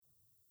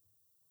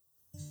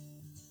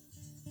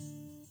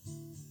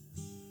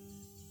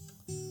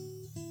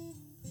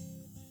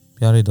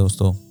ਪਿਆਰੇ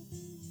ਦੋਸਤੋ,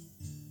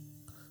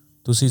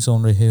 ਤੁਸੀਂ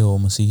ਸੁਣ ਰਹੇ ਹੋ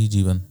ਮਸੀਹੀ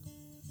ਜੀਵਨ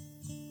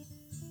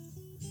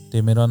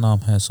ਤੇ ਮੇਰਾ ਨਾਮ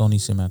ਹੈ ਸੋਨੀ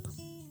ਸਿਮੈਕ।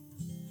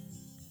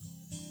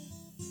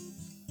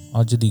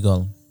 ਅੱਜ ਦੀ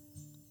ਗੱਲ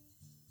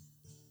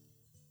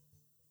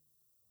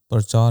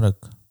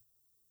ਪ੍ਰਚਾਰਕ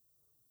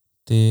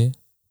ਤੇ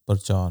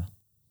ਪ੍ਰਚਾਰ।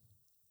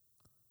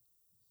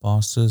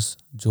 ਪਾਸਟਰਸ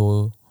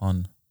ਜੋ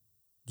ਹਨ,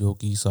 ਜੋ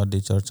ਕਿ ਸਾਡੇ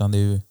ਚਰਚਾਂ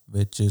ਦੇ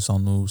ਵਿੱਚ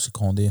ਸਾਨੂੰ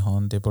ਸਿਖਾਉਂਦੇ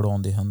ਹਨ ਤੇ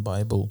ਪੜ੍ਹਾਉਂਦੇ ਹਨ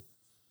ਬਾਈਬਲ,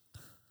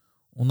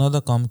 ਉਹਨਾਂ ਦਾ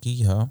ਕੰਮ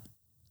ਕੀ ਹੈ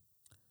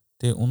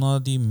ਅਤੇ ਉਹਨਾਂ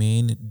ਦੀ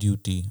ਮੇਨ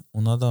ਡਿਊਟੀ,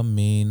 ਉਹਨਾਂ ਦਾ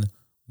ਮੇਨ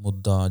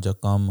ਮੁੱਦਾ ਜਾਂ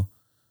ਕੰਮ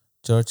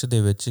ਚਰਚ ਦੇ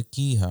ਵਿੱਚ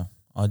ਕੀ ਹੈ,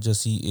 ਅੱਜ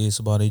ਅਸੀਂ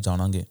ਇਸ ਬਾਰੇ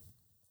ਜਾਣਾਂਗੇ।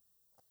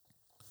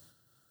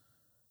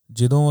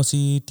 ਜਦੋਂ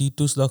ਅਸੀਂ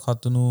ਤੀਤੁਸ ਦਾ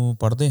ਖੱਤ ਨੂੰ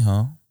ਪੜ੍ਹਦੇ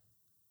ਹਾਂ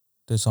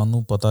ਅਤੇ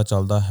ਸਾਨੂੰ ਪਤਾ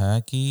ਚੱਲਦਾ ਹੈ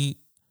ਕਿ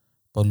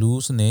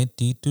ਪੌਲੁਸ ਨੇ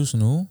ਤੀਤੁਸ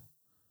ਨੂੰ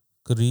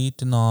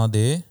ਕਰੀਤ ਨਾਂ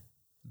ਦੇ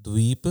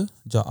ਦਵੀਪ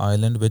ਜਾਂ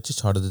ਆਈਲੈਂਡ ਵਿੱਚ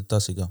ਛੱਡ ਦਿੱਤਾ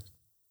ਸੀਗਾ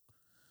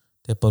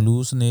ਅਤੇ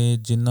ਪੌਲੁਸ ਨੇ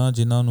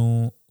ਜਿਨ੍ਹਾਂ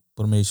ਨੂੰ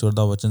ਪਰਮੇਸ਼ਵਰ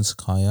ਦਾ ਵਚਨ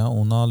ਸਿਖਾਇਆ,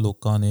 ਉਹਨਾਂ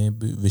ਲੋਕਾਂ ਨੇ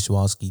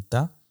ਵਿਸ਼ਵਾਸ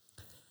ਕੀਤਾ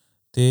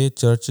ਅਤੇ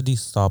ਚਰਚ ਦੀ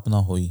ਸਥਾਪਨਾ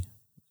ਹੋਈ।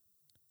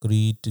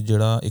 ਕਰੀਟ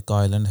ਜਿਹੜਾ ਇੱਕ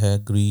ਆਈਲੈਂਡ ਹੈ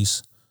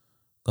ਗ੍ਰੀਸ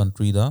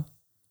ਕੰਟਰੀ ਦਾ,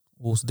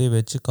 ਉਸ ਦੇ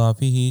ਵਿੱਚ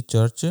ਕਾਫੀ ਹੀ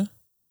ਚਰਚ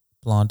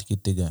ਪਲਾਂਟ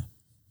ਕੀਤੇ ਗਏ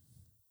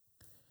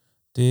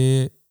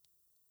ਅਤੇ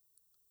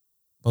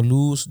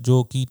ਪੌਲੁਸ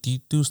ਜੋ ਕਿ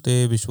ਤੀਤੁਸ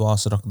 'ਤੇ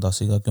ਵਿਸ਼ਵਾਸ ਰੱਖਦਾ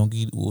ਸੀਗਾ,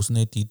 ਕਿਉਂਕਿ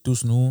ਉਸਨੇ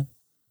ਤੀਤੁਸ ਨੂੰ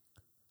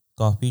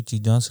ਕਾਫੀ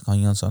ਚੀਜ਼ਾਂ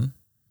ਸਿਖਾਈਆਂ ਸਨ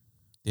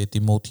ਅਤੇ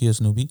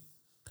ਤਿਮੋਥੀਅਸ ਨੂੰ ਵੀ,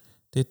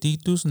 ਅਤੇ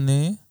ਤੀਤੁਸ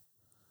ਨੇ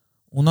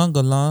ਉਹਨਾਂ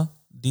ਗੱਲਾਂ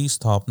ਦੀ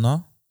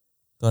ਸਥਾਪਨਾ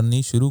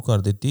ਕਰਨੀ ਸ਼ੁਰੂ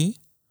ਕਰ ਦਿੱਤੀ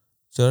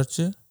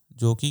ਚਰਚ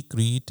ਜੋ ਕਿ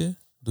ਕਰੀਟ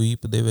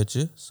ਦਵੀਪ ਦੇ ਵਿੱਚ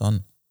ਸਨ।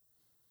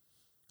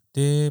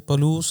 ਅਤੇ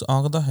ਪੌਲੁਸ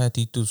ਆਖਦਾ ਹੈ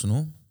ਤੀਤੁਸ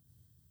ਨੂੰ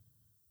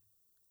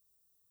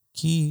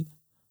ਕਿ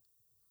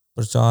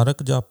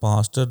ਪ੍ਰਚਾਰਕ ਜਾਂ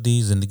ਪਾਸਟਰ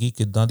ਦੀ ਜ਼ਿੰਦਗੀ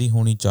ਕਿੱਦਾਂ ਦੀ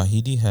ਹੋਣੀ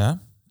ਚਾਹੀਦੀ ਹੈ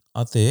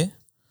ਅਤੇ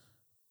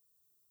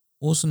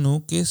ਉਸ ਨੂੰ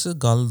ਕਿਸ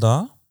ਗੱਲ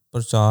ਦਾ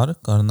ਪ੍ਰਚਾਰ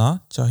ਕਰਨਾ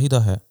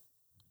ਚਾਹੀਦਾ ਹੈ।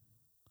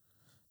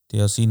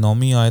 ਅਤੇ ਅਸੀਂ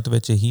 9ਵੀਂ ਆਇਤ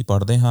ਵਿੱਚ ਇਹੀ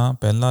ਪੜ੍ਹਦੇ ਹਾਂ,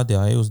 ਪਹਿਲਾ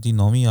ਅਧਿਆਇ ਉਸਦੀ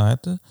 9ਵੀਂ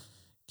ਆਇਤ,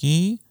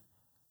 ਕਿ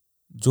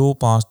ਜੋ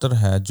ਪਾਸਟਰ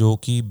ਹੈ, ਜੋ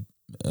ਕਿ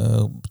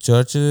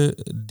ਚਰਚ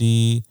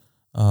ਦੀ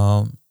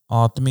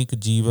ਆਤਮਿਕ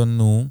ਜੀਵਨ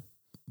ਨੂੰ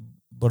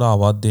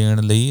ਬੜਾਵਾ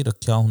ਦੇਣ ਲਈ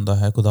ਰੱਖਿਆ ਹੁੰਦਾ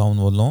ਹੈ ਖੁਦਾਵੰਦ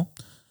ਵੱਲੋਂ,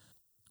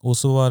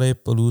 ਉਸ ਬਾਰੇ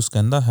ਪੌਲੁਸ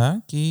ਕਹਿੰਦਾ ਹੈ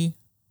ਕਿ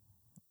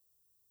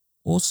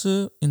ਉਸ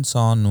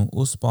ਇਨਸਾਨ ਨੂੰ,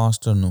 ਉਸ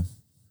ਪਾਸਟਰ ਨੂੰ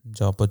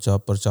ਜਾਂ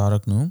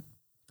ਪ੍ਰਚਾਰਕ ਨੂੰ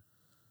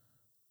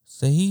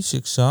ਸਹੀ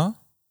ਸਿਕਸ਼ਾ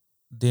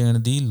ਦੇਣ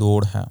ਦੀ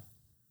ਲੋੜ ਹੈ,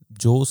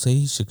 ਜੋ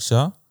ਸਹੀ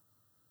ਸਿਕਸ਼ਾ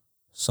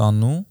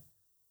ਸਾਨੂੰ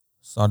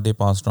ਸਾਡੇ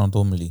ਪਾਸਟਰਾਂ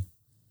ਤੋਂ ਮਿਲੀ।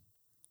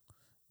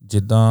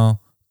 ਜਿੱਦਾਂ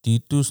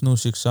ਤੀਤੁਸ ਨੂੰ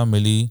ਸਿਕਸ਼ਾ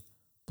ਮਿਲੀ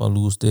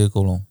ਪੌਲੁਸ ਦੇ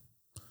ਕੋਲੋਂ,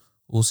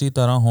 ਉਸੇ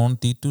ਤਰ੍ਹਾਂ ਹੁਣ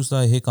ਤੀਤੁਸ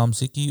ਦਾ ਇਹ ਕੰਮ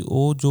ਸੀ ਕਿ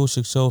ਉਹ ਜੋ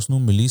ਸਿਕਸ਼ਾ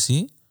ਉਸਨੂੰ ਮਿਲੀ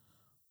ਸੀ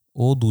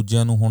ਉਹ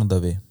ਦੂਜਿਆਂ ਨੂੰ ਹੁਣ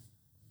ਦੇਵੇ।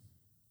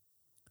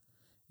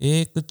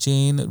 ਇਹ ਇੱਕ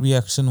ਚੇਨ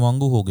ਰਿਐਕਸ਼ਨ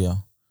ਵਾਂਗੂ ਹੋ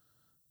ਗਿਆ।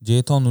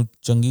 ਜੇ ਤੁਹਾਨੂੰ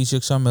ਚੰਗੀ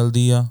ਸਿਕਸ਼ਾ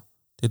ਮਿਲਦੀ ਆ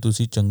ਅਤੇ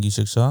ਤੁਸੀਂ ਚੰਗੀ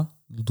ਸਿਕਸ਼ਾ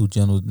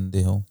ਦੂਜਿਆਂ ਨੂੰ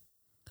ਦਿੰਦੇ ਹੋ,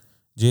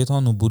 ਜੇ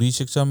ਤੁਹਾਨੂੰ ਬੁਰੀ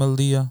ਸਿਕਸ਼ਾ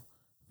ਮਿਲਦੀ ਆ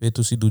ਫਿਰ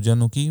ਤੁਸੀਂ ਦੂਜਿਆਂ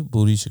ਨੂੰ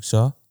ਬੁਰੀ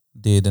ਸਿਕਸ਼ਾ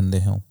ਦੇ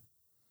ਦਿੰਦੇ ਹੋ।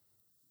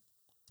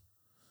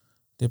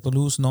 ਅਤੇ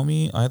ਪੌਲੁਸ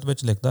 9ਵੀਂ ਆਇਤ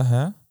ਵਿੱਚ ਲਿਖਦਾ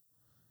ਹੈ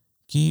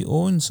ਕਿ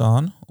ਉਹ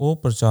ਇਨਸਾਨ, ਉਹ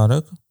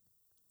ਪ੍ਰਚਾਰਕ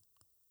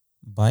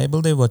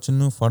ਬਾਈਬਲ ਦੇ ਵਚਨ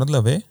ਨੂੰ ਫੜ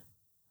ਲਵੇ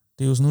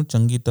ਅਤੇ ਉਸਨੂੰ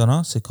ਚੰਗੀ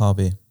ਤਰ੍ਹਾਂ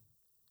ਸਿਖਾਵੇ,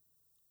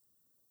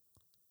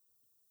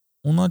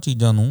 ਉਹਨਾਂ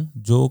ਚੀਜ਼ਾਂ ਨੂੰ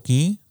ਜੋ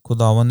ਕਿ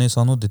ਖੁਦਾਵੰਦ ਨੇ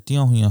ਸਾਨੂੰ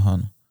ਦਿੱਤੀਆਂ ਹੋਈਆਂ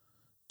ਹਨ,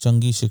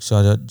 ਚੰਗੀ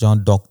ਸਿਕਸ਼ਾ ਜਾਂ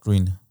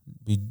ਡਾਕਟਰੀਨ,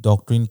 ਵੀ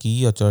ਡਾਕਟਰੀਨ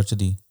ਕੀ ਆ ਚਰਚ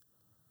ਦੀ,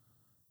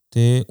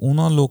 ਅਤੇ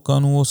ਉਹਨਾਂ ਲੋਕਾਂ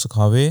ਨੂੰ ਉਹ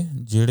ਸਿਖਾਵੇ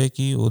ਜਿਹੜੇ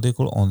ਕਿ ਉਹਦੇ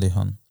ਕੋਲ ਆਉਂਦੇ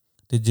ਹਨ,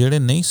 ਅਤੇ ਜਿਹੜੇ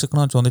ਨਹੀਂ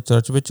ਸਿੱਖਣਾ ਚਾਹੁੰਦੇ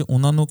ਚਰਚ ਵਿੱਚ,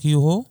 ਉਹਨਾਂ ਨੂੰ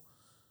ਉਹ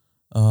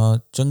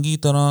ਚੰਗੀ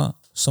ਤਰ੍ਹਾਂ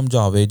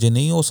ਸਮਝਾਵੇ। ਜੇ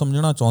ਨਹੀਂ ਉਹ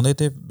ਸਮਝਣਾ ਚਾਹੁੰਦੇ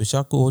ਤਾਂ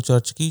ਬੇਸ਼ੱਕ ਉਹ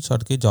ਚਰਚ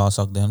ਛੱਡ ਕੇ ਜਾ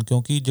ਸਕਦੇ ਹਨ,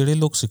 ਕਿਉਂਕਿ ਜਿਹੜੇ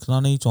ਲੋਕ ਸਿੱਖਣਾ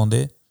ਨਹੀਂ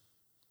ਚਾਹੁੰਦੇ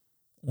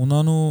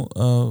ਉਹਨਾਂ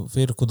ਨੂੰ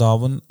ਫਿਰ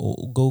ਖੁਦਾਵੰਦ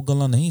ਉਹ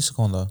ਗੱਲਾਂ ਨਹੀਂ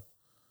ਸਿਖਾਉਂਦਾ,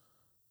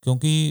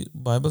 ਕਿਉਂਕਿ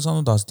ਬਾਈਬਲ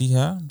ਸਾਨੂੰ ਦੱਸਦੀ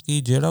ਹੈ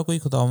ਕਿ ਜਿਹੜਾ ਕੋਈ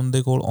ਖੁਦਾਵੰਦ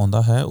ਦੇ ਕੋਲ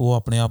ਆਉਂਦਾ ਹੈ ਉਹ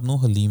ਆਪਣੇ ਆਪ ਨੂੰ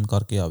ਹਲੀਮ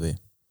ਕਰਕੇ ਆਵੇ,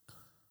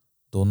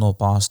 ਦੋਨੋਂ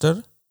ਪਾਸਟਰ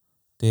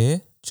ਅਤੇ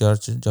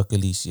ਚਰਚ ਜਾਂ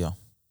ਕਲੀਸਿਆ।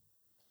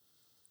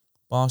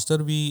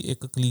 ਪਾਸਟਰ ਵੀ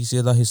ਇੱਕ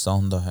ਕਲੀਸਿਆ ਦਾ ਹਿੱਸਾ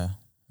ਹੁੰਦਾ ਹੈ।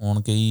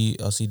 ਹੁਣ ਕਈ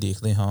ਅਸੀਂ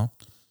ਦੇਖਦੇ ਹਾਂ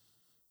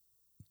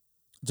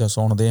ਜਾਂ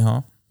ਸੁਣਦੇ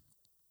ਹਾਂ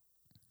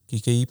ਕਿ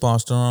ਕਈ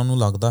ਪਾਸਟਰਾਂ ਨੂੰ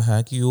ਲੱਗਦਾ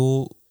ਹੈ ਕਿ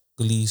ਉਹ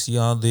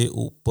ਕਲੀਸਿਆ ਦੇ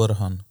ਉੱਪਰ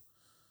ਹਨ।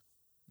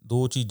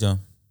 ਦੋ ਚੀਜ਼ਾਂ,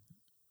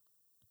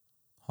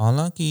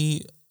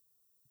 ਹਾਲਾਂਕਿ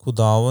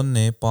ਖੁਦਾਵੰਦ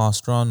ਨੇ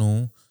ਪਾਸਟਰਾਂ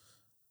ਨੂੰ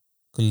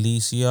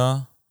ਕਲੀਸਿਆ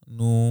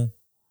ਨੂੰ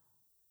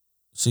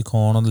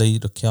ਸਿਖਾਉਣ ਲਈ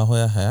ਰੱਖਿਆ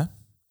ਹੋਇਆ ਹੈ,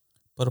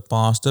 ਪਰ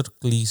ਪਾਸਟਰ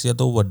ਕਲੀਸਿਆ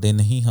ਤੋਂ ਵੱਡੇ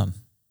ਨਹੀਂ ਹਨ।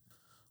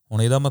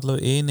 ਹੁਣ ਇਹਦਾ ਮਤਲਬ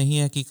ਇਹ ਨਹੀਂ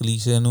ਹੈ ਕਿ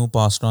ਕਲੀਸਿਆ ਨੂੰ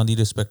ਪਾਸਟਰਾਂ ਦੀ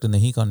ਰਿਸਪੈਕਟ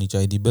ਨਹੀਂ ਕਰਨੀ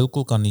ਚਾਹੀਦੀ,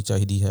 ਬਿਲਕੁਲ ਕਰਨੀ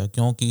ਚਾਹੀਦੀ ਹੈ,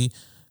 ਕਿਉਂਕਿ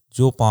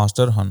ਜੋ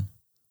ਪਾਸਟਰ ਹਨ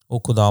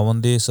ਉਹ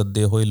ਖੁਦਾਵੰਦ ਦੇ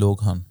ਸੱਦੇ ਹੋਏ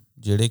ਲੋਕ ਹਨ,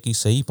 ਜਿਹੜੇ ਕਿ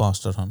ਸਹੀ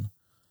ਪਾਸਟਰ ਹਨ,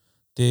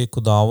 ਅਤੇ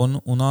ਖੁਦਾਵੰਦ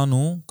ਉਹਨਾਂ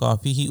ਨੂੰ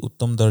ਕਾਫੀ ਹੀ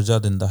ਉੱਤਮ ਦਰਜਾ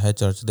ਦਿੰਦਾ ਹੈ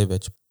ਚਰਚ ਦੇ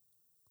ਵਿੱਚ।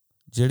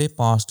 ਜਿਹੜੇ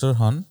ਪਾਸਟਰ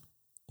ਹਨ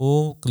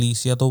ਉਹ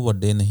ਕਲੀਸਿਆ ਤੋਂ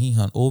ਵੱਡੇ ਨਹੀਂ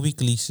ਹਨ, ਉਹ ਵੀ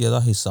ਕਲੀਸਿਆ ਦਾ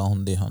ਹਿੱਸਾ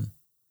ਹੁੰਦੇ ਹਨ,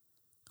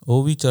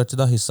 ਉਹ ਵੀ ਚਰਚ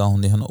ਦਾ ਹਿੱਸਾ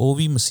ਹੁੰਦੇ ਹਨ, ਉਹ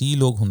ਵੀ ਮਸੀਹ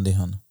ਲੋਕ ਹੁੰਦੇ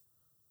ਹਨ।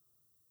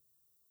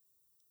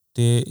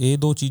 ਅਤੇ ਇਹ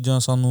ਦੋ ਚੀਜ਼ਾਂ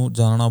ਸਾਨੂੰ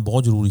ਜਾਣਨਾ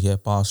ਬਹੁਤ ਜ਼ਰੂਰੀ ਹੈ।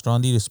 ਪਾਸਟਰਾਂ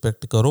ਦੀ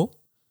ਰਿਸਪੈਕਟ ਕਰੋ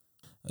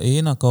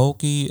ਇਹ ਨਾ ਕਹੋ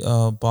ਕਿ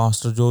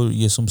ਪਾਸਟਰ ਜੋ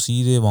ਯਿਸੂ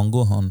ਮਸੀਹ ਦੇ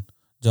ਵਾਂਗੂ ਹਨ,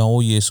 ਜਾਂ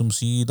ਉਹ ਯਿਸੂ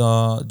ਮਸੀਹ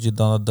ਦਾ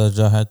ਜਿੱਦਾਂ ਦਾ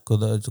ਦਰਜਾ ਹੈ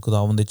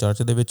ਖੁਦਾਵੰਦ ਦੇ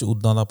ਚਰਚ ਦੇ ਵਿੱਚ,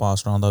 ਉੱਦਾਂ ਦਾ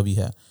ਪਾਸਟਰਾਂ ਦਾ ਵੀ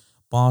ਹੈ।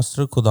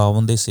 ਪਾਸਟਰ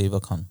ਖੁਦਾਵੰਦ ਦੇ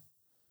ਸੇਵਕ ਹਨ।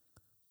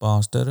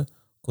 ਪਾਸਟਰ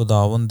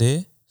ਖੁਦਾਵੰਦ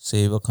ਦੇ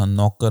ਸੇਵਕ ਹਨ,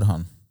 ਨੌਕਰ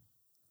ਹਨ,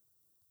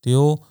 ਅਤੇ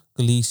ਉਹ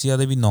ਕਲੀਸਿਆ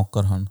ਦੇ ਵੀ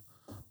ਨੌਕਰ ਹਨ।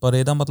 ਪਰ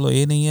ਇਹਦਾ ਮਤਲਬ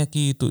ਇਹ ਨਹੀਂ ਹੈ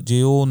ਕਿ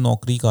ਜੇ ਉਹ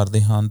ਨੌਕਰੀ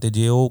ਕਰਦੇ ਹਨ ਅਤੇ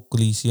ਜੇ ਉਹ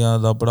ਕਲੀਸਿਆ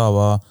ਦਾ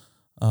ਬੜਾਵਾ,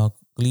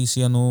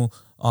 ਕਲੀਸਿਆ ਨੂੰ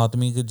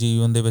ਆਤਮਿਕ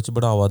ਜੀਵਨ ਦੇ ਵਿੱਚ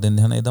ਬੜਾਵਾ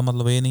ਦਿੰਦੇ ਹਨ, ਇਹਦਾ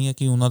ਮਤਲਬ ਇਹ ਨਹੀਂ ਹੈ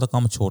ਕਿ ਉਹਨਾਂ ਦਾ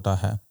ਕੰਮ ਛੋਟਾ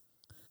ਹੈ।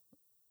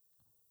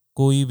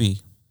 ਕੋਈ ਵੀ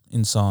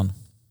ਇਨਸਾਨ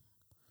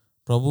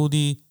ਪ੍ਰਭੂ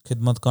ਦੀ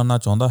ਖਿਦਮਤ ਕਰਨਾ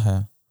ਚਾਹੁੰਦਾ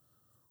ਹੈ,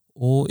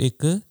 ਉਹ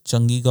ਇੱਕ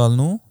ਚੰਗੀ ਗੱਲ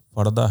ਨੂੰ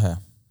ਫੜਦਾ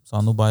ਹੈ।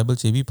 ਸਾਨੂੰ ਬਾਈਬਲ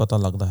 'ਚ ਇਹ ਵੀ ਪਤਾ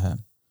ਲੱਗਦਾ ਹੈ।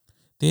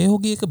 ਅਤੇ ਇਹ ਹੋ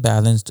ਗਈ ਇੱਕ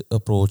ਬੈਲੈਂਸਡ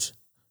ਅਪਰੋਚ,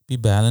 ਵੀ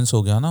ਬੈਲੈਂਸ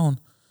ਹੋ ਗਿਆ ਨਾ। ਹੁਣ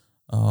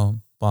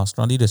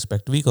ਪਾਸਟਰਾਂ ਦੀ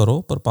ਰਿਸਪੈਕਟ ਵੀ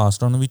ਕਰੋ, ਪਰ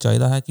ਪਾਸਟਰਾਂ ਨੂੰ ਵੀ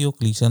ਚਾਹੀਦਾ ਹੈ ਕਿ ਉਹ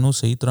ਕਲੀਸਿਆ ਨੂੰ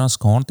ਸਹੀ ਤਰ੍ਹਾਂ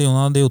ਸਿਖਾਉਣ ਅਤੇ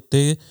ਉਹਨਾਂ ਦੇ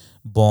ਉੱਤੇ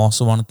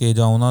ਬੌਸ ਬਣ ਕੇ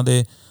ਜਾਂ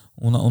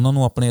ਉਹਨਾਂ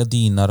ਨੂੰ ਆਪਣੇ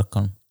ਅਧੀਨ ਨਾ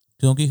ਰੱਖਣ।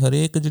 ਕਿਉਂਕਿ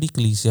ਹਰੇਕ ਜਿਹੜੀ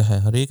ਕਲੀਸਿਆ ਹੈ,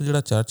 ਹਰੇਕ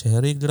ਜਿਹੜਾ ਚਰਚ ਹੈ,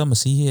 ਹਰੇਕ ਜਿਹੜਾ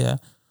ਮਸੀਹ ਹੈ,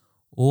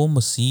 ਉਹ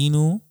ਮਸੀਹ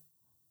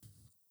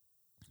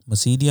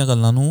ਦੀਆਂ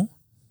ਗੱਲਾਂ ਨੂੰ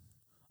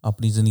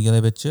ਆਪਣੀ ਜ਼ਿੰਦਗੀ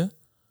ਦੇ ਵਿੱਚ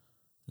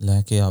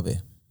ਲੈ ਕੇ ਆਵੇ।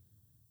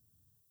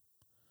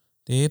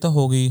 ਅਤੇ ਇਹ ਤਾਂ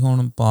ਹੋ ਗਈ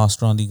ਹੁਣ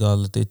ਪਾਸਟਰਾਂ ਦੀ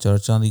ਗੱਲ ਅਤੇ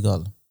ਚਰਚਾਂ ਦੀ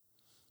ਗੱਲ।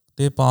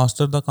 ਅਤੇ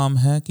ਪਾਸਟਰ ਦਾ ਕੰਮ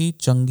ਹੈ ਕਿ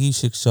ਚੰਗੀ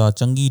ਸਿਕਸ਼ਾ,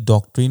 ਚੰਗੀ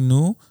ਡਾਕਟਰੀਨ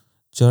ਨੂੰ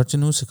ਚਰਚ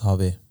ਨੂੰ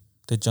ਸਿਖਾਵੇ।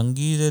 ਅਤੇ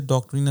ਚੰਗੀ ਜੇ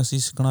ਡਾਕਟਰੀਨ ਅਸੀਂ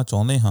ਸਿੱਖਣਾ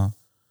ਚਾਹੁੰਦੇ ਹਾਂ,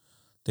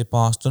 ਅਤੇ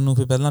ਪਾਸਟਰ ਨੂੰ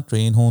ਫਿਰ ਪਹਿਲਾਂ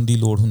ਟ੍ਰੇਨ ਹੋਣ ਦੀ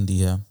ਲੋੜ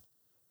ਹੁੰਦੀ ਹੈ।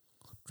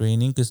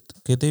 ਟ੍ਰੇਨਿੰਗ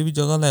ਕਿਤੇ ਵੀ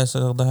ਜਗ੍ਹਾ ਲੈ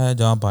ਸਕਦਾ ਹੈ,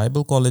 ਜਾਂ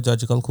ਬਾਈਬਲ ਕਾਲਜ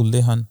ਅੱਜ ਕੱਲ੍ਹ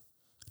ਖੁੱਲ੍ਹੇ ਹਨ,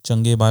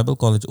 ਚੰਗੇ ਬਾਈਬਲ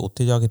ਕਾਲਜ,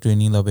 ਉੱਥੇ ਜਾ ਕੇ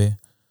ਟ੍ਰੇਨਿੰਗ ਲਵੇ।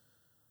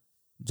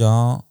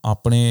 ਜਾਂ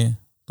ਆਪਣੇ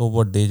ਤੋਂ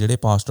ਵੱਡੇ ਜਿਹੜੇ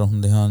ਪਾਸਟਰ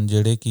ਹੁੰਦੇ ਹਨ,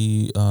 ਜਿਹੜੇ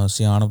ਕਿ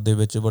ਸਿਆਣਪ ਦੇ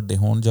ਵਿੱਚ ਵੱਡੇ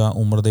ਹੋਣ ਜਾਂ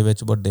ਉਮਰ ਦੇ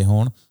ਵਿੱਚ ਵੱਡੇ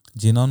ਹੋਣ,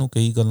 ਜਿਨ੍ਹਾਂ ਨੂੰ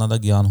ਕਈ ਗੱਲਾਂ ਦਾ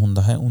ਗਿਆਨ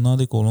ਹੁੰਦਾ ਹੈ, ਉਹਨਾਂ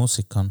ਦੇ ਕੋਲੋਂ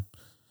ਸਿੱਖਣ।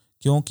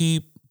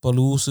 ਕਿਉਂਕਿ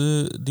ਪੌਲੁਸ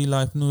ਦੀ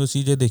ਲਾਈਫ ਨੂੰ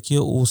ਅਸੀਂ ਜੇ ਦੇਖੀਏ,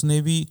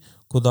 ਉਸਨੇ ਵੀ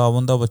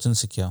ਖੁਦਾਵੰਦ ਦਾ ਵਚਨ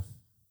ਸਿੱਖਿਆ।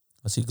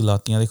 ਅਸੀਂ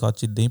ਗਲਾਤੀਆਂ ਦੇ ਖਤ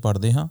 'ਚ ਇੱਦਾਂ ਹੀ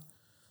ਪੜ੍ਹਦੇ ਹਾਂ।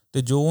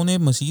 ਅਤੇ ਜੋ ਉਹਨੇ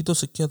ਮਸੀਹ ਤੋਂ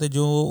ਸਿੱਖਿਆ ਅਤੇ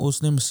ਜੋ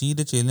ਉਸਨੇ ਮਸੀਹ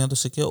ਦੇ ਚੇਲਿਆਂ ਤੋਂ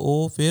ਸਿੱਖਿਆ,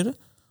 ਉਹ ਫਿਰ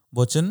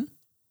ਵਚਨ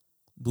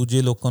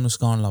ਦੂਜੇ ਲੋਕਾਂ ਨੂੰ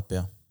ਸਿਖਾਉਣ ਲੱਗ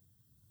ਪਿਆ।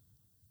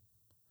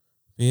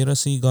 ਫਿਰ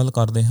ਅਸੀਂ ਗੱਲ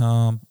ਕਰਦੇ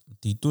ਹਾਂ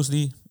ਤੀਤੁਸ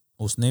ਦੀ।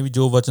 ਉਸਨੇ ਵੀ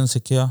ਜੋ ਵਚਨ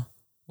ਸਿੱਖਿਆ,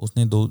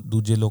 ਉਸਨੇ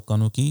ਦੂਜੇ ਲੋਕਾਂ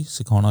ਨੂੰ ਕੀ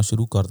ਸਿਖਾਉਣਾ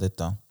ਸ਼ੁਰੂ ਕਰ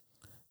ਦਿੱਤਾ।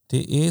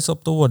 ਅਤੇ ਇਹ ਸਭ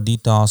ਤੋਂ ਵੱਡੀ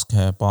ਟਾਸਕ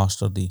ਹੈ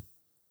ਪਾਸਟਰ ਦੀ,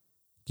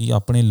 ਕਿ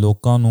ਆਪਣੇ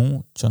ਲੋਕਾਂ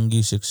ਨੂੰ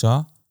ਚੰਗੀ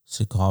ਸਿਕਸ਼ਾ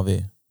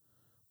ਸਿਖਾਵੇ।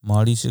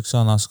 ਮਾੜੀ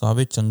ਸਿਕਸ਼ਾ ਨਾ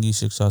ਸਿਖਾਵੇ, ਚੰਗੀ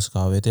ਸਿਕਸ਼ਾ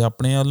ਸਿਖਾਵੇ। ਅਤੇ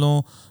ਆਪਣੇ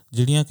ਵੱਲੋਂ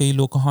ਜਿਹੜੀਆਂ ਕਈ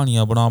ਲੋਕ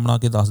ਕਹਾਣੀਆਂ ਬਣਾ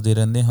ਕੇ ਦੱਸਦੇ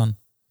ਰਹਿੰਦੇ ਹਨ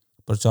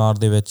ਪ੍ਰਚਾਰ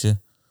ਦੇ ਵਿੱਚ,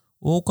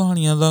 ਉਹ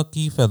ਕਹਾਣੀਆਂ ਦਾ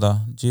ਕੀ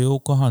ਫਾਇਦਾ ਜੇ ਉਹ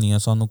ਕਹਾਣੀਆਂ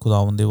ਸਾਨੂੰ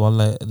ਖੁਦਾਵੰਦ ਦੇ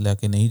ਵੱਲ ਲੈ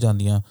ਕੇ ਨਹੀਂ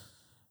ਜਾਂਦੀਆਂ।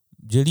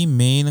 ਜਿਹੜੀ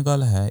ਮੇਨ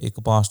ਗੱਲ ਹੈ ਇੱਕ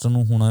ਪਾਸਟਰ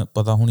ਨੂੰ ਹੁਣ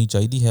ਪਤਾ ਹੋਣੀ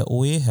ਚਾਹੀਦੀ ਹੈ,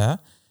 ਉਹ ਇਹ ਹੈ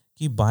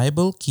ਕਿ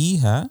ਬਾਈਬਲ ਕੀ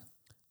ਹੈ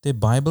ਅਤੇ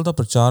ਬਾਈਬਲ ਦਾ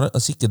ਪ੍ਰਚਾਰ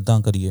ਅਸੀਂ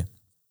ਕਿੱਦਾਂ ਕਰੀਏ।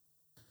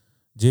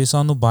 ਜੇ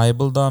ਸਾਨੂੰ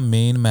ਬਾਈਬਲ ਦਾ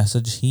ਮੇਨ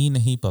ਮੈਸੇਜ ਹੀ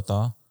ਨਹੀਂ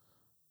ਪਤਾ,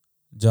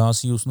 ਜਾਂ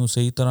ਅਸੀਂ ਉਸਨੂੰ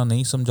ਸਹੀ ਤਰ੍ਹਾਂ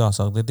ਨਹੀਂ ਸਮਝਾ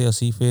ਸਕਦੇ, ਅਤੇ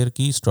ਅਸੀਂ ਫਿਰ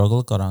ਕੀ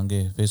ਸਟਰਗਲ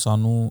ਕਰਾਂਗੇ। ਫਿਰ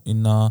ਸਾਨੂੰ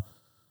ਇੰਨਾ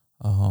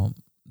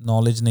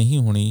ਨੌਲੇਜ ਨਹੀਂ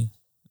ਹੋਣੀ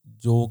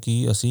ਜੋ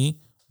ਕਿ ਅਸੀਂ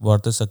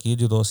ਵਰਤ ਸਕੀਏ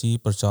ਜਦੋਂ ਅਸੀਂ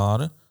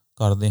ਪ੍ਰਚਾਰ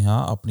ਕਰਦੇ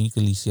ਹਾਂ ਆਪਣੀ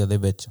ਕਲੀਸਿਆ ਦੇ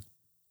ਵਿੱਚ।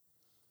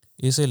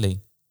 ਇਸੇ ਲਈ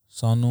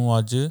ਸਾਨੂੰ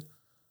ਅੱਜ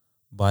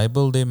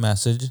ਬਾਈਬਲ ਦੇ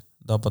ਮੈਸੇਜ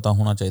ਦਾ ਪਤਾ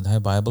ਹੋਣਾ ਚਾਹੀਦਾ ਹੈ।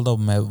 ਬਾਈਬਲ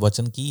ਦਾ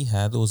ਵਚਨ ਕੀ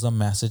ਹੈ ਅਤੇ ਉਸਦਾ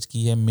ਮੈਸੇਜ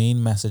ਕੀ ਹੈ, ਮੇਨ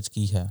ਮੈਸੇਜ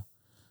ਕੀ ਹੈ।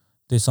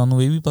 ਅਤੇ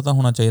ਸਾਨੂੰ ਇਹ ਵੀ ਪਤਾ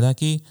ਹੋਣਾ ਚਾਹੀਦਾ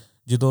ਕਿ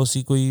ਜਦੋਂ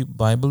ਅਸੀਂ ਕੋਈ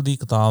ਬਾਈਬਲ ਦੀ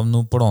ਕਿਤਾਬ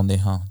ਨੂੰ ਪੜ੍ਹਾਉਂਦੇ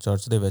ਹਾਂ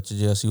ਚਰਚ ਦੇ ਵਿੱਚ,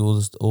 ਜੇ ਅਸੀਂ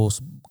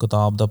ਉਸ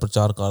ਕਿਤਾਬ ਦਾ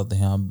ਪ੍ਰਚਾਰ ਕਰਦੇ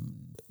ਹਾਂ,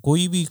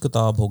 ਕੋਈ ਵੀ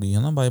ਕਿਤਾਬ ਹੋ ਗਈ ਹੈ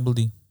ਨਾ ਬਾਈਬਲ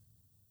ਦੀ,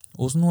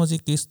 ਉਸਨੂੰ ਅਸੀਂ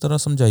ਕਿਸ ਤਰ੍ਹਾਂ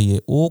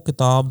ਸਮਝਾਈਏ। ਉਹ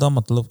ਕਿਤਾਬ ਦਾ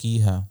ਮਤਲਬ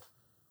ਕੀ ਹੈ,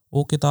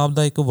 ਉਹ ਕਿਤਾਬ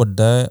ਦਾ ਇੱਕ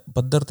ਵੱਡਾ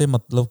ਪੱਧਰ 'ਤੇ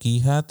ਮਤਲਬ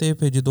ਕੀ ਹੈ। ਅਤੇ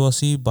ਫਿਰ ਜਦੋਂ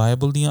ਅਸੀਂ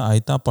ਬਾਈਬਲ ਦੀਆਂ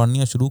ਆਇਤਾਂ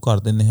ਪੜ੍ਹਨੀਆਂ ਸ਼ੁਰੂ ਕਰ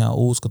ਦਿੰਦੇ ਹਾਂ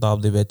ਉਸ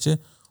ਕਿਤਾਬ ਦੇ ਵਿੱਚ,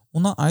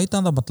 ਉਹਨਾਂ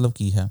ਆਇਤਾਂ ਦਾ ਮਤਲਬ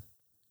ਕੀ ਹੈ।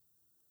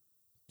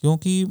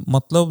 ਕਿਉਂਕਿ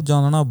ਮਤਲਬ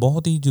ਜਾਣਨਾ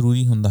ਬਹੁਤ ਹੀ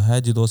ਜ਼ਰੂਰੀ ਹੁੰਦਾ ਹੈ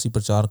ਜਦੋਂ ਅਸੀਂ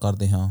ਪ੍ਰਚਾਰ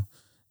ਕਰਦੇ ਹਾਂ।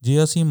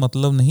 ਜੇ ਅਸੀਂ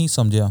ਮਤਲਬ ਨਹੀਂ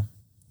ਸਮਝਿਆ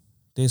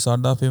ਅਤੇ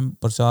ਸਾਡਾ ਫਿਰ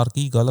ਪ੍ਰਚਾਰ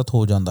ਕੀ ਗਲਤ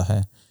ਹੋ ਜਾਂਦਾ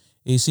ਹੈ।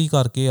 ਇਸੇ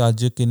ਕਰਕੇ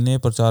ਅੱਜ ਕਿੰਨੇ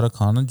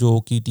ਪ੍ਰਚਾਰਕ ਹਨ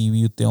ਜੋ ਕਿ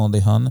TV ਉੱਤੇ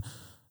ਆਉਂਦੇ ਹਨ,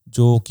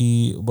 ਜੋ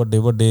ਕਿ ਵੱਡੇ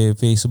ਵੱਡੇ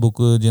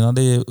ਫੇਸਬੁੱਕ ਜਿਨ੍ਹਾਂ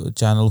ਦੇ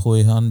ਚੈਨਲ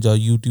ਹੋਏ ਹਨ ਜਾਂ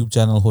YouTube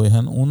ਚੈਨਲ ਹੋਏ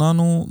ਹਨ, ਉਹਨਾਂ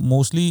ਨੂੰ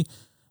ਮੋਸਟਲੀ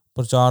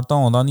ਪ੍ਰਚਾਰ ਤਾਂ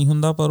ਆਉਂਦਾ ਨਹੀਂ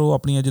ਹੁੰਦਾ, ਪਰ ਉਹ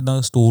ਆਪਣੀਆਂ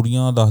ਜਿੱਦਾਂ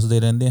ਸਟੋਰੀਆਂ ਦੱਸਦੇ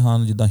ਰਹਿੰਦੇ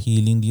ਹਨ, ਜਿੱਦਾਂ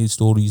ਹੀਲਿੰਗ ਦੀ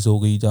ਸਟੋਰੀਜ਼ ਹੋ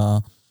ਗਈ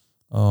ਜਾਂ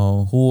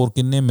ਹੋਰ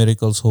ਕਿੰਨੇ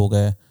ਮਿਰੇਕਲਸ ਹੋ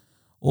ਗਏ।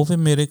 ਉਹ ਫਿਰ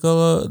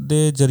ਮਿਰੇਕਲ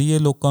ਦੇ ਜ਼ਰੀਏ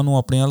ਲੋਕਾਂ ਨੂੰ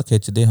ਆਪਣੇ ਵੱਲ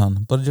ਖਿੱਚਦੇ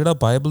ਹਨ, ਪਰ ਜਿਹੜਾ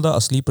ਬਾਈਬਲ ਦਾ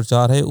ਅਸਲੀ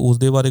ਪ੍ਰਚਾਰ ਹੈ ਉਸ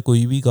ਦੇ ਬਾਰੇ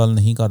ਕੋਈ ਵੀ ਗੱਲ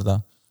ਨਹੀਂ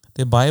ਕਰਦਾ।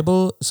 ਅਤੇ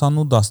ਬਾਈਬਲ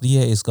ਸਾਨੂੰ ਦੱਸਦੀ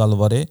ਹੈ ਇਸ ਗੱਲ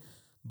ਬਾਰੇ।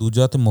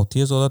 2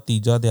 ਤਿਮੋਥੀਅਸ ਉਹਦਾ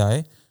 3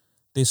 ਅਧਿਆਇ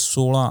ਅਤੇ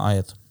 16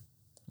 ਆਇਤ,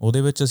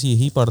 ਉਹਦੇ ਵਿੱਚ ਅਸੀਂ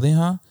ਇਹੀ ਪੜ੍ਹਦੇ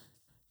ਹਾਂ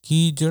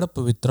ਕਿ ਜਿਹੜਾ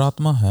ਪਵਿੱਤਰ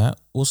ਆਤਮਾ ਹੈ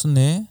ਉਸ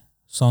ਨੇ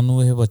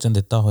ਸਾਨੂੰ ਇਹ ਵਚਨ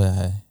ਦਿੱਤਾ ਹੋਇਆ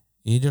ਹੈ।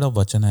 ਇਹ ਜਿਹੜਾ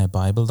ਵਚਨ ਹੈ,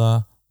 ਬਾਈਬਲ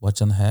ਦਾ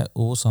ਵਚਨ ਹੈ,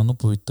 ਉਹ ਸਾਨੂੰ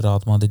ਪਵਿੱਤਰ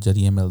ਆਤਮਾ ਦੇ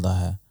ਜ਼ਰੀਏ ਮਿਲਦਾ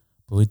ਹੈ।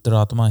 ਪਵਿੱਤਰ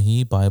ਆਤਮਾ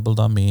ਹੀ ਬਾਈਬਲ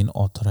ਦਾ ਮੇਨ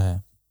ਔਥਰ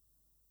ਹੈ।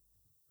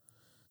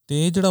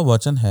 ਅਤੇ ਇਹ ਜਿਹੜਾ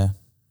ਵਚਨ ਹੈ,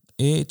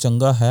 ਇਹ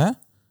ਚੰਗਾ ਹੈ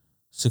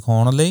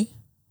ਸਿਖਾਉਣ ਲਈ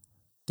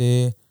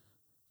ਅਤੇ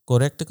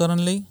ਕਰੈਕਟ ਕਰਨ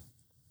ਲਈ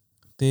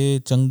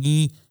ਅਤੇ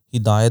ਚੰਗੀ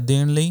ਹਿਦਾਇਤ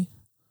ਦੇਣ ਲਈ,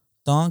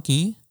 ਤਾਂ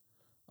ਕਿ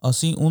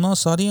ਅਸੀਂ ਉਹਨਾਂ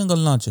ਸਾਰੀਆਂ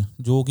ਗੱਲਾਂ 'ਚ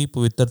ਜੋ ਕਿ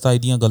ਪਵਿੱਤਰਤਾ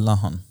ਦੀਆਂ ਗੱਲਾਂ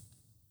ਹਨ,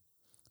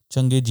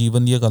 ਚੰਗੇ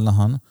ਜੀਵਨ ਦੀਆਂ ਗੱਲਾਂ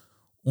ਹਨ,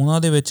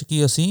 ਉਹਨਾਂ ਦੇ ਵਿੱਚ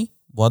ਕਿ ਅਸੀਂ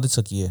ਵੱਧ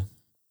ਸਕੀਏ।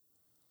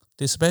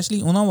 ਅਤੇ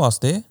ਸਪੈਸ਼ਲੀ ਉਹਨਾਂ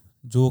ਵਾਸਤੇ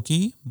ਜੋ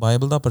ਕਿ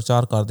ਬਾਈਬਲ ਦਾ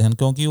ਪ੍ਰਚਾਰ ਕਰਦੇ ਹਨ,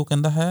 ਕਿਉਂਕਿ ਉਹ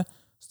ਕਹਿੰਦਾ ਹੈ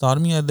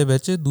 17ਵੀਂ ਆਇਤ ਦੇ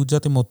ਵਿੱਚ 2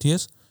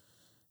 ਤਿਮੋਥੀਅਸ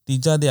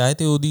 3 ਅਧਿਆਇ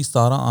ਅਤੇ ਉਹਦੀ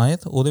 17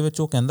 ਆਇਤ, ਉਹਦੇ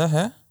ਵਿੱਚ ਉਹ ਕਹਿੰਦਾ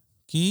ਹੈ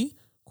ਕਿ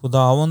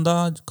ਖੁਦਾਵੰਦ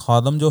ਦਾ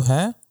ਖਾਦਮ ਜੋ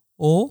ਹੈ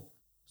ਉਹ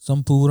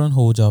ਸੰਪੂਰਨ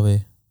ਹੋ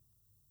ਜਾਵੇ,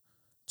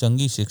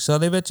 ਚੰਗੀ ਸਿਕਸ਼ਾ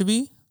ਦੇ ਵਿੱਚ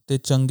ਵੀ ਅਤੇ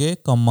ਚੰਗੇ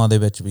ਕੰਮਾਂ ਦੇ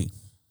ਵਿੱਚ ਵੀ।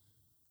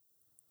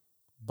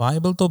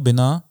 ਬਾਈਬਲ ਤੋਂ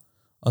ਬਿਨਾਂ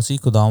ਅਸੀਂ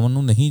ਖੁਦਾਵੰਦ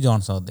ਨੂੰ ਨਹੀਂ ਜਾਣ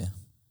ਸਕਦੇ।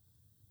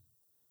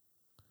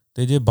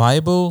 ਅਤੇ ਜੇ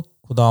ਬਾਈਬਲ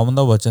ਖੁਦਾਵੰਦ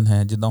ਦਾ ਵਚਨ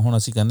ਹੈ, ਜਿੱਦਾਂ ਹੁਣ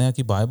ਅਸੀਂ ਕਹਿੰਦੇ ਹਾਂ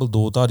ਕਿ ਬਾਈਬਲ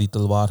 2 ਧਾਰੀ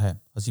ਤਲਵਾਰ ਹੈ,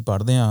 ਅਸੀਂ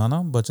ਪੜ੍ਹਦੇ ਹਾਂ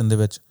ਨਾ ਵਚਨ ਦੇ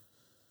ਵਿੱਚ,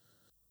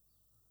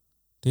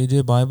 ਅਤੇ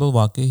ਜੇ ਬਾਈਬਲ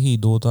ਵਾਕਈ ਹੀ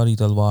 2 ਧਾਰੀ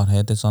ਤਲਵਾਰ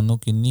ਹੈ ਤਾਂ ਸਾਨੂੰ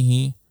ਕਿੰਨੀ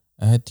ਹੀ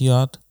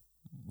ਇਹਤਿਆਤ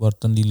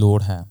ਵਰਤਣ ਦੀ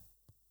ਲੋੜ ਹੈ,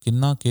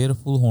 ਕਿੰਨਾ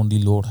ਕੇਅਰਫੁਲ ਹੋਣ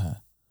ਦੀ ਲੋੜ ਹੈ,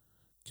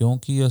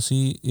 ਕਿਉਂਕਿ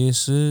ਅਸੀਂ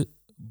ਇਸ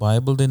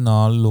ਬਾਈਬਲ ਦੇ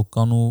ਨਾਲ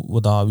ਲੋਕਾਂ ਨੂੰ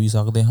ਵਧਾ ਵੀ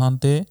ਸਕਦੇ ਹਾਂ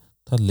ਅਤੇ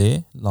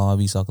ਥੱਲੇ ਲਾ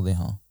ਵੀ ਸਕਦੇ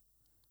ਹਾਂ।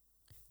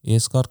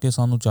 ਇਸ ਕਰਕੇ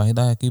ਸਾਨੂੰ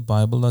ਚਾਹੀਦਾ ਹੈ ਕਿ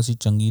ਬਾਈਬਲ ਦਾ ਅਸੀਂ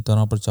ਚੰਗੀ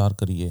ਤਰ੍ਹਾਂ ਪ੍ਰਚਾਰ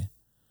ਕਰੀਏ,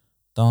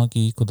 ਤਾਂ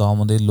ਕਿ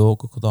ਖੁਦਾਵੰਦ ਦੇ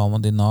ਲੋਕ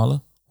ਖੁਦਾਵੰਦ ਦੇ ਨਾਲ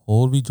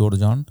ਹੋਰ ਵੀ ਜੁੜ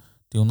ਜਾਣ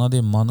ਅਤੇ ਉਹਨਾਂ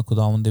ਦੇ ਮਨ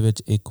ਖੁਦਾਵੰਦ ਦੇ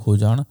ਵਿੱਚ ਇੱਕ ਹੋ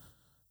ਜਾਣ,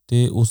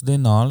 ਅਤੇ ਉਸ ਦੇ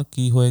ਨਾਲ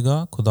ਕੀ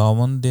ਹੋਏਗਾ,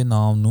 ਖੁਦਾਵੰਦ ਦੇ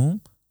ਨਾਮ ਨੂੰ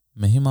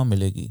ਮਹਿਮਾ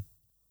ਮਿਲੇਗੀ।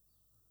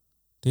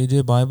 ਅਤੇ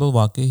ਜੇ ਬਾਈਬਲ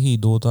ਵਾਕਈ ਹੀ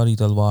 2 ਧਾਰੀ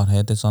ਤਲਵਾਰ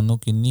ਹੈ ਤਾਂ ਸਾਨੂੰ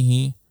ਕਿੰਨੀ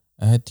ਹੀ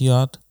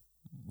ਇਹਤਿਆਤ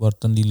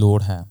ਵਰਤਣ ਦੀ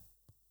ਲੋੜ ਹੈ,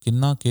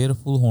 ਕਿੰਨਾ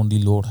ਕੇਅਰਫੁਲ ਹੋਣ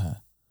ਦੀ ਲੋੜ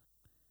ਹੈ।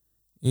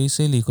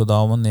 ਇਸੇ ਲਈ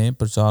ਖੁਦਾਵੰਦ ਨੇ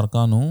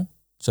ਪ੍ਰਚਾਰਕਾਂ ਨੂੰ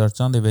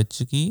ਚਰਚਾਂ ਦੇ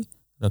ਵਿੱਚ ਕੀ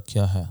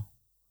ਰੱਖਿਆ ਹੈ।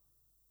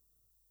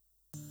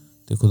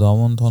 ਅਤੇ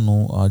ਖੁਦਾਵੰਦ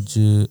ਤੁਹਾਨੂੰ ਅੱਜ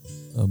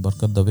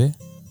ਬਰਕਤ ਦੇਵੇ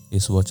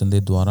ਇਸ ਵਚਨ ਦੇ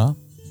ਦੁਆਰਾ,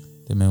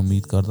 ਅਤੇ ਮੈਂ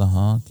ਉਮੀਦ ਕਰਦਾ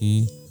ਹਾਂ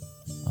ਕਿ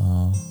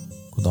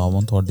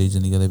ਖੁਦਾਵੰਦ ਤੁਹਾਡੀ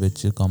ਜ਼ਿੰਦਗੀ ਦੇ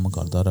ਵਿੱਚ ਕੰਮ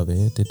ਕਰਦਾ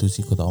ਰਹੇ ਅਤੇ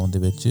ਤੁਸੀਂ ਖੁਦਾਵੰਦ ਦੇ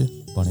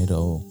ਵਿੱਚ ਬਣੇ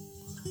ਰਹੋ।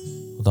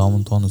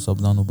 ਖੁਦਾਵੰਦ ਤੁਹਾਨੂੰ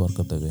ਸਭਨਾਂ ਨੂੰ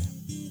ਬਰਕਤ ਦੇਵੇ।